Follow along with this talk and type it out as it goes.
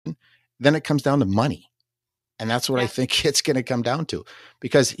then it comes down to money. And that's what I think it's going to come down to.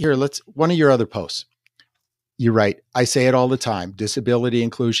 Because here, one of your other posts, you're right. I say it all the time. Disability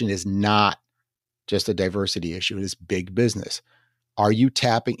inclusion is not just a diversity issue. It is big business. Are you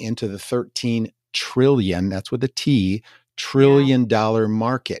tapping into the 13 trillion, that's with a T, trillion dollar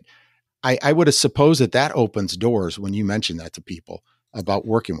market? I would have supposed that opens doors when you mention that to people about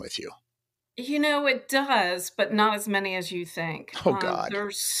working with you. It does, but not as many as you think. Oh, God.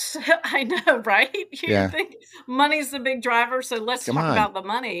 I know, right? You Yeah. think money's the big driver, so let's Come talk on. about the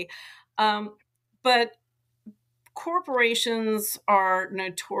money. But corporations are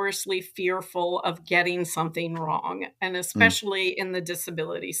notoriously fearful of getting something wrong, and especially in the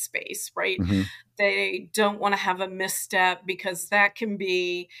disability space, right? Mm-hmm. They don't want to have a misstep because that can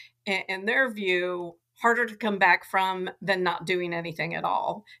be, in their view, harder to come back from than not doing anything at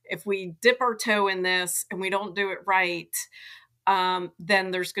all. If we dip our toe in this and we don't do it right,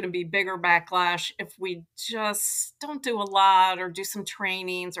 then there's going to be bigger backlash if we just don't do a lot or do some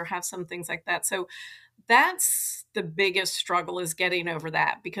trainings or have some things like that. So that's the biggest struggle, is getting over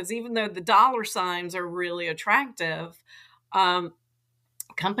that, because even though the dollar signs are really attractive,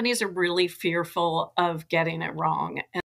 companies are really fearful of getting it wrong.